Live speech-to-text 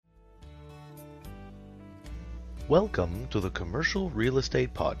Welcome to the Commercial Real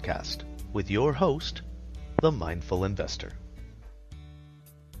Estate Podcast with your host, the Mindful Investor.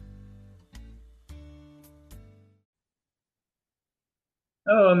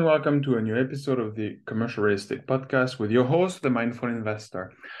 Hello and welcome to a new episode of the Commercial Real Estate Podcast with your host, the Mindful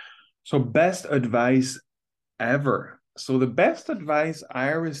Investor. So, best advice ever. So, the best advice I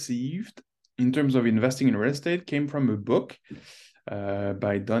received in terms of investing in real estate came from a book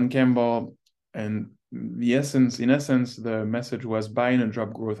by Don Campbell. And in essence, the message was buy in a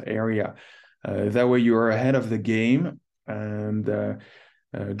job growth area. That way you are ahead of the game. And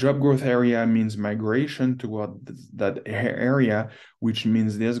job growth area means migration toward that area, which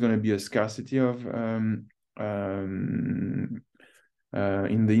means there's going to be a scarcity of in the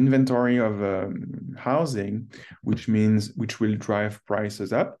inventory of housing, which will drive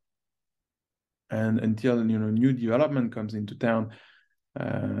prices up. And until new development comes into town,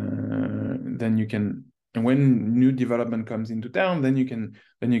 then you can. And when new development comes into town, then you can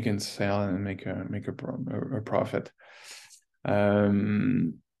sell and make a profit.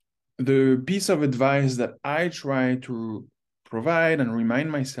 The piece of advice that I try to provide and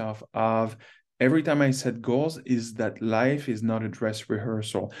remind myself of every time I set goals is that life is not a dress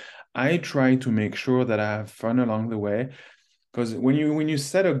rehearsal. I try to make sure that I have fun along the way, because when you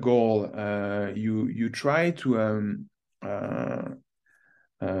set a goal, you try to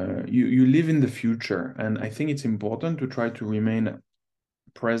you live in the future, and I think it's important to try to remain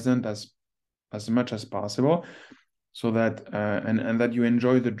present as much as possible, so that and that you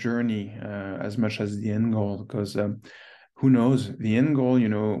enjoy the journey as much as the end goal, because who knows, the end goal,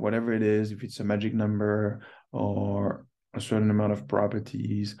 whatever it is, if it's a magic number or a certain amount of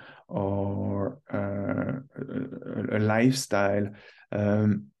properties or a lifestyle,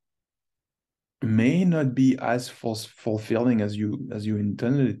 may not be as fulfilling as you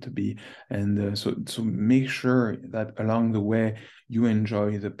intended it to be. And so make sure that along the way you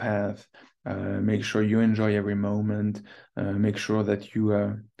enjoy the path. Make sure you enjoy every moment. Make sure that you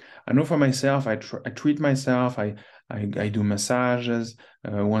I know for myself, I treat myself. I do massages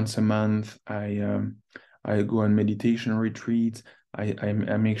once a month. I go on meditation retreats. I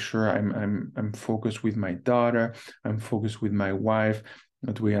make sure I'm focused with my daughter. I'm focused with my wife,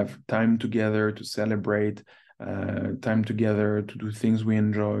 that we have time together to celebrate, time together to do things we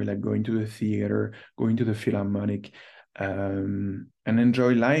enjoy, like going to the theater, going to the Philharmonic, and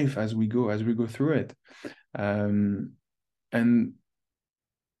enjoy life as we go through it. And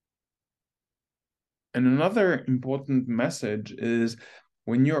another important message is,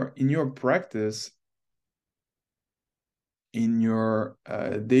 when you're in your practice, in your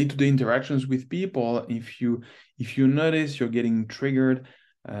day-to-day interactions with people, if you notice you're getting triggered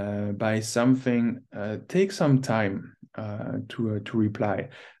by something, take some time to reply.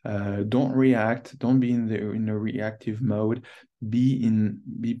 Don't react. Don't be in a reactive mode.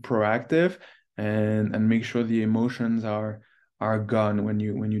 Be proactive, and make sure the emotions are gone when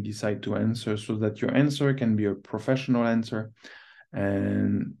you decide to answer, so that your answer can be a professional answer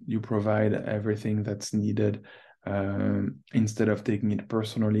and you provide everything that's needed, instead of taking it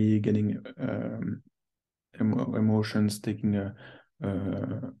personally, getting emotions taking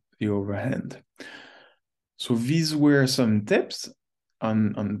the overhand. So these were some tips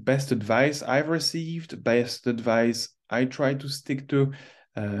on best advice I've received, best advice I try to stick to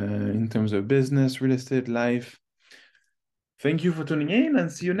in terms of business, real estate, life. Thank you for tuning in,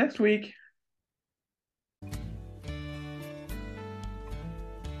 and see you next week.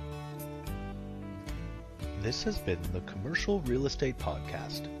 This has been the Commercial Real Estate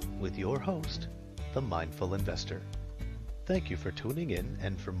Podcast with your host, the Mindful Investor. Thank you for tuning in,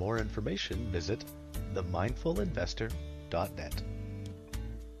 and for more information, visit themindfulinvestor.net.